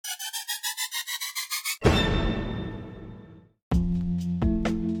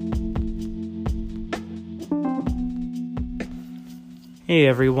Hey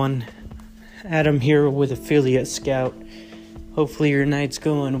everyone, Adam here with Affiliate Scout. Hopefully your night's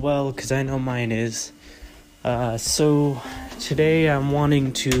going well, because I know mine is. So today I'm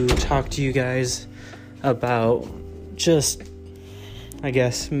wanting to talk to you guys about just,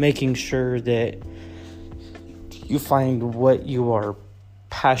 making sure that you find what you are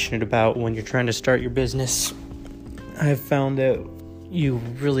passionate about when you're trying to start your business. I've found that you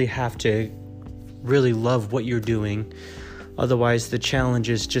really have to really love what you're doing. Otherwise, the challenge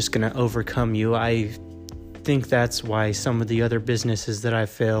is just going to overcome you. I think that's why some of the other businesses that I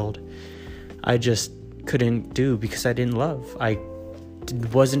failed, I just couldn't do because I didn't love. I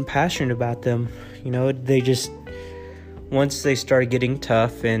wasn't passionate about them. They just, once they started getting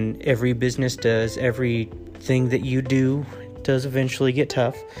tough, and every business does, everything that you do does eventually get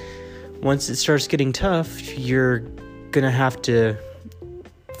tough. Once it starts getting tough, you're going to have to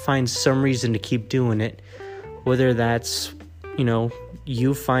find some reason to keep doing it. Whether that's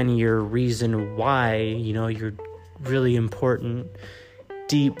you finding your reason why, your really important,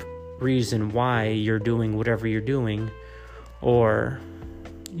 deep reason why you're doing whatever you're doing, or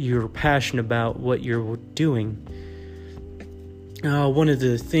you're passionate about what you're doing. One of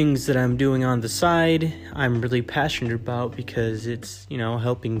the things that I'm doing on the side, I'm really passionate about because it's,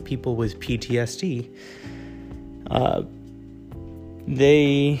 helping people with PTSD.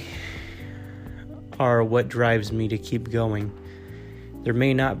 They are what drives me to keep going. There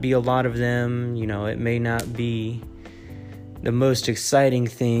may not be a lot of them, it may not be the most exciting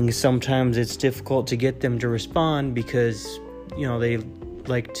thing. Sometimes it's difficult to get them to respond because, they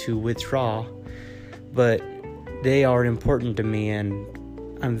like to withdraw, but they are important to me,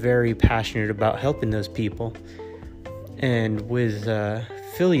 and I'm very passionate about helping those people. And with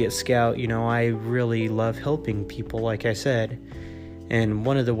Affiliate Scout, I really love helping people, like I said, and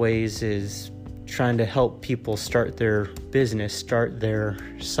one of the ways is trying to help people start their business, start their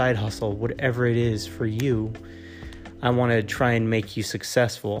side hustle, whatever it is for you. I want to try and make you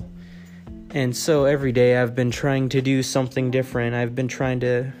successful. And so every day I've been trying to do something different. I've been trying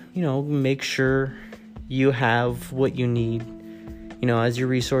to, make sure you have what you need, as your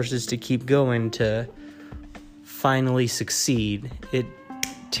resources to keep going, to finally succeed. It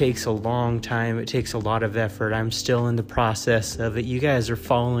takes a long time. It takes a lot of effort. I'm still in the process of it. You guys are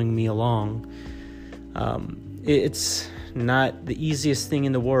following me along. It's not the easiest thing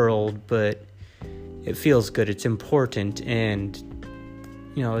in the world, but it feels good. It's important, and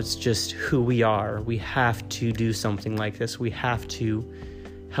it's just who we are. We have to do something like this. We have to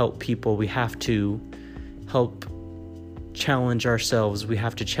help people. We have to help challenge ourselves. We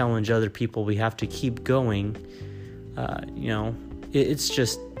have to challenge other people. We have to keep going.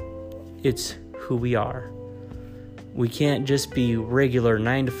 It's who we are. We can't just be regular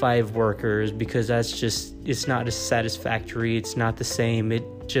 9-to-5 workers, because it's not as satisfactory. It's not the same. It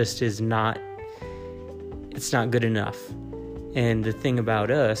just is not, it's not good enough. And the thing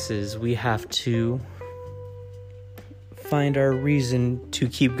about us is we have to find our reason to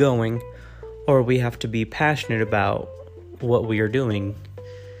keep going, or we have to be passionate about what we are doing,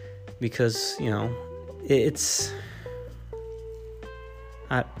 because, it's,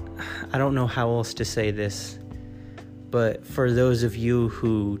 I don't know how else to say this. But for those of you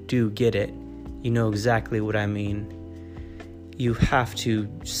who do get it, you know exactly what I mean. You have to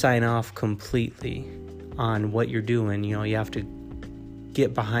sign off completely on what you're doing. You have to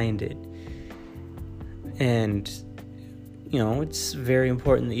get behind it. And, it's very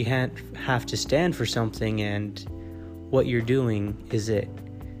important that you have to stand for something, and what you're doing is it.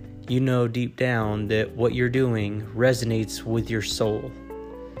 Deep down that what you're doing resonates with your soul.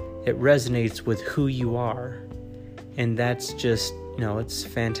 It resonates with who you are. And that's just, it's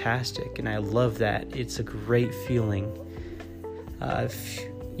fantastic. And I love that. It's a great feeling. If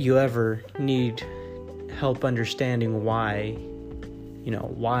you ever need help understanding why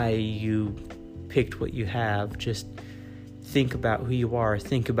you picked what you have, just think about who you are.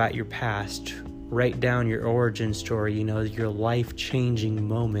 Think about your past. Write down your origin story, your life-changing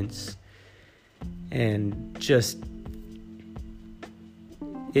moments. And just,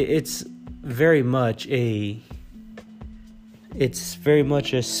 it's very much a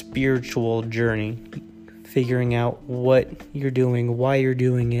spiritual journey, figuring out what you're doing, why you're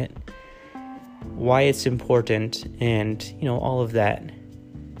doing it, why it's important, and, all of that.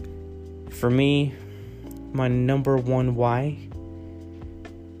 For me, my number one why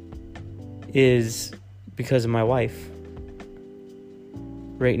is because of my wife.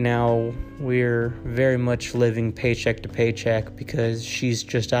 Right now, we're very much living paycheck to paycheck because she's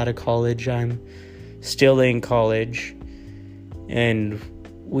just out of college. I'm still in college. And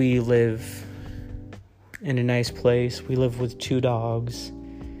we live in a nice place. We live with 2 dogs,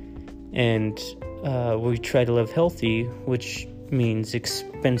 and we try to live healthy, which means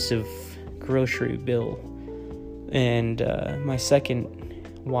expensive grocery bill. And my second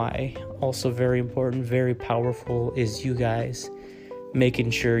why, also very important, very powerful, is you guys.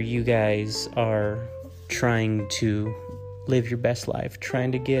 Making sure you guys are trying to live your best life,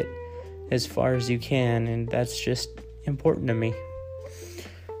 trying to get as far as you can, and that's just important to me.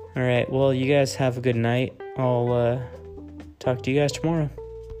 All right, well, you guys have a good night. I'll talk to you guys tomorrow.